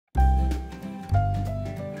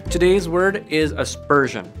Today's word is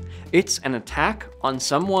aspersion. It's an attack on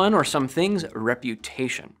someone or something's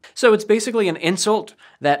reputation. So it's basically an insult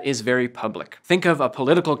that is very public. Think of a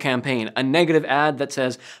political campaign, a negative ad that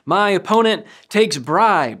says, "My opponent takes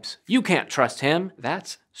bribes. You can't trust him."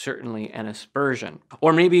 That's certainly an aspersion.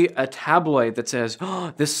 Or maybe a tabloid that says,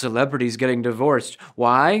 "Oh, this celebrity's getting divorced.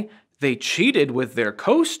 Why? They cheated with their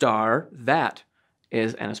co-star." That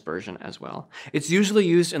is an aspersion as well. It's usually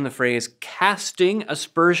used in the phrase casting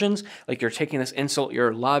aspersions, like you're taking this insult,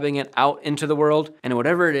 you're lobbing it out into the world, and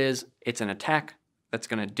whatever it is, it's an attack that's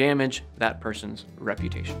gonna damage that person's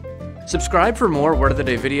reputation. Subscribe for more Word of the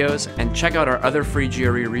Day videos and check out our other free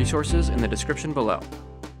GRE resources in the description below.